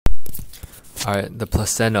All right, the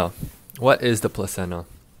placenta. What is the placenta?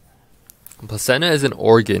 The placenta is an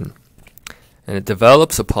organ, and it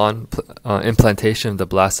develops upon implantation of the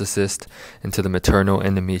blastocyst into the maternal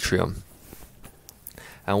endometrium.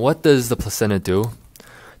 And what does the placenta do?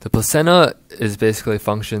 The placenta is basically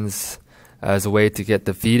functions as a way to get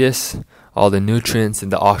the fetus all the nutrients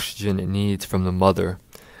and the oxygen it needs from the mother,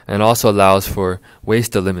 and also allows for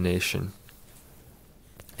waste elimination.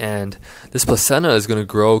 And this placenta is going to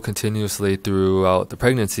grow continuously throughout the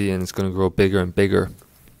pregnancy, and it's going to grow bigger and bigger.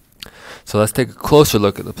 So let's take a closer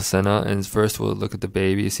look at the placenta, and first we'll look at the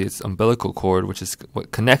baby. You see its umbilical cord, which is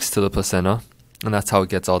what connects to the placenta, and that's how it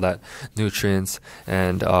gets all that nutrients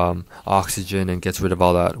and oxygen and gets rid of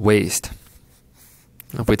all that waste.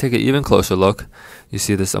 If we take an even closer look, you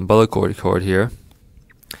see this umbilical cord here,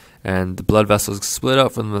 and the blood vessels split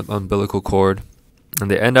up from the umbilical cord, and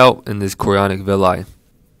they end out in these chorionic villi.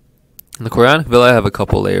 And the chorionic villi have a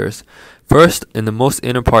couple layers. First, in the most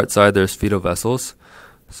inner part side, there's fetal vessels.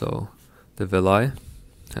 So the villi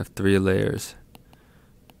have 3 layers.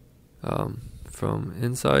 From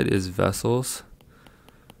inside is vessels,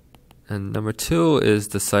 and number 2 is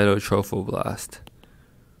the cytotrophoblast.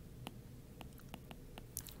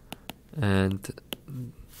 And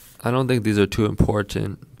I don't think these are too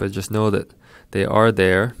important, but just know that they are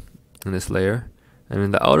there in this layer. And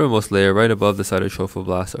in the outermost layer, right above the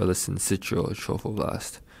cytotrophoblast, are the syncytial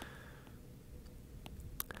trophoblast.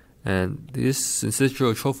 And these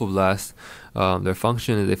syncytial trophoblasts, their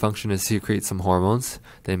function is they function to secrete some hormones.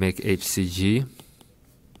 They make HCG,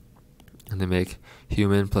 and they make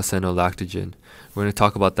human placental lactogen. We're going to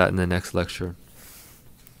talk about that in the next lecture.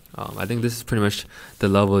 I think this is pretty much the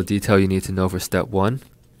level of detail you need to know for step 1.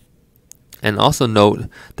 And also note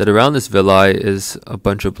that around this villi is a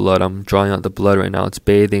bunch of blood. I'm drawing out the blood right now. It's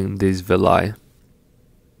bathing these villi.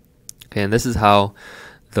 Okay, and this is how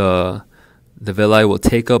the villi will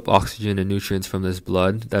take up oxygen and nutrients from this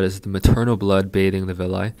blood. That is the maternal blood bathing the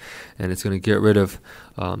villi. And it's going to get rid of,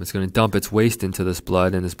 it's going to dump its waste into this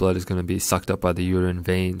blood, and this blood is going to be sucked up by the uterine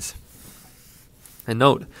veins. And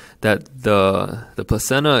note that the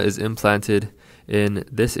placenta is implanted in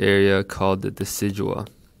this area called the decidua.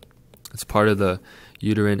 It's part of the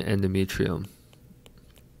uterine endometrium.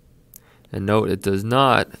 And note, it does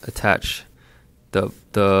not attach, the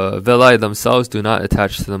villi themselves do not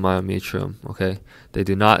attach to the myometrium, okay? They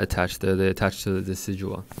do not attach there, they attach to the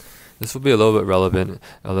decidua. This will be a little bit relevant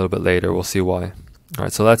a little bit later, we'll see why.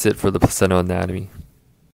 Alright, so that's it for the placental anatomy.